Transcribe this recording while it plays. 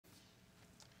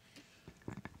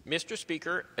Mr.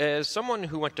 Speaker, as someone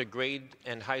who went to grade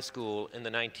and high school in the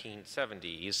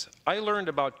 1970s, I learned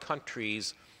about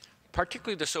countries,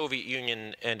 particularly the Soviet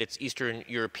Union and its Eastern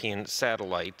European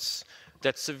satellites,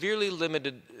 that severely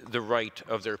limited the right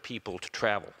of their people to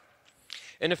travel.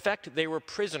 In effect, they were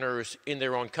prisoners in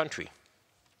their own country.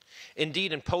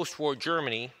 Indeed, in post-war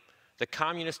Germany, the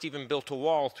communists even built a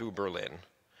wall through Berlin.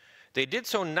 They did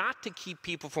so not to keep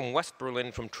people from West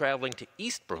Berlin from traveling to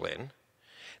East Berlin.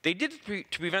 They did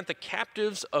it to prevent the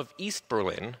captives of East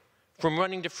Berlin from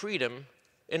running to freedom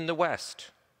in the West.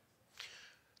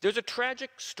 There's a tragic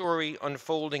story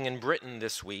unfolding in Britain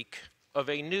this week of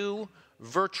a new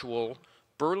virtual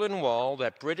Berlin Wall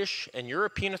that British and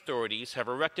European authorities have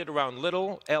erected around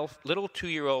little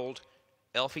 2-year-old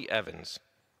Alfie Evans,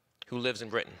 who lives in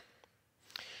Britain.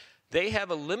 They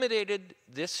have eliminated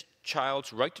this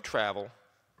child's right to travel,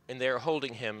 and they are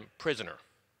holding him prisoner.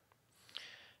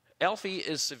 Alfie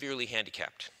is severely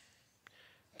handicapped.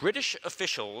 British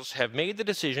officials have made the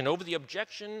decision over the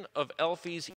objection of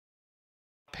Alfie's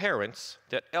parents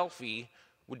that Alfie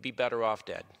would be better off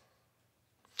dead.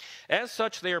 As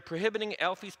such, they are prohibiting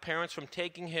Alfie's parents from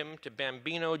taking him to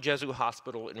Bambino Gesù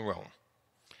Hospital in Rome,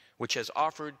 which has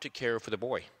offered to care for the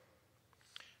boy.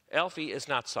 Alfie is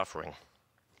not suffering,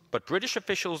 but British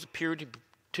officials appear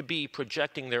to be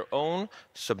projecting their own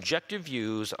subjective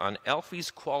views on Alfie's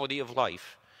quality of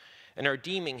life and are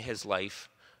deeming his life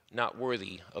not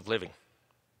worthy of living.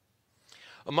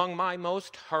 Among my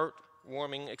most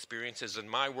heartwarming experiences in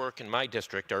my work in my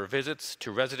district are visits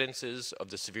to residences of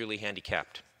the severely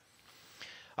handicapped.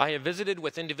 I have visited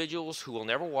with individuals who will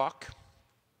never walk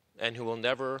and who will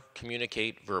never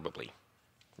communicate verbally.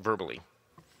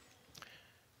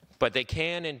 But they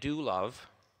can and do love,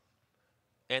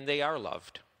 and they are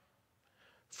loved.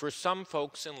 For some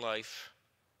folks in life,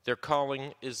 their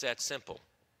calling is that simple: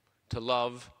 to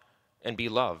love and be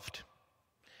loved.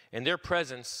 And their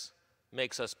presence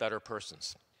makes us better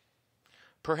persons.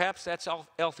 Perhaps that's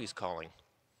Alfie's calling,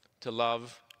 to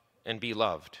love and be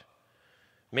loved.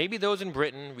 Maybe those in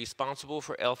Britain responsible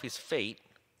for Alfie's fate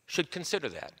should consider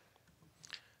that.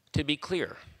 To be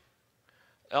clear,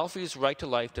 Alfie's right to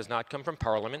life does not come from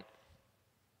Parliament.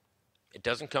 It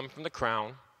doesn't come from the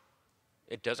Crown.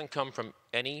 It doesn't come from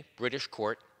any British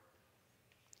court.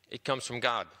 It comes from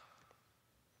God.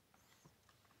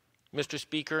 Mr.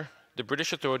 Speaker, the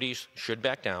British authorities should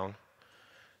back down.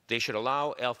 They should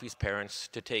allow Alfie's parents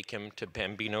to take him to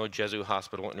Bambino Gesù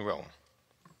Hospital in Rome.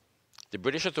 The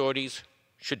British authorities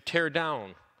should tear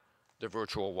down the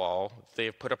virtual wall they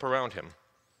have put up around him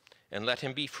and let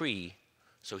him be free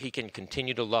so he can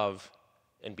continue to love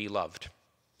and be loved.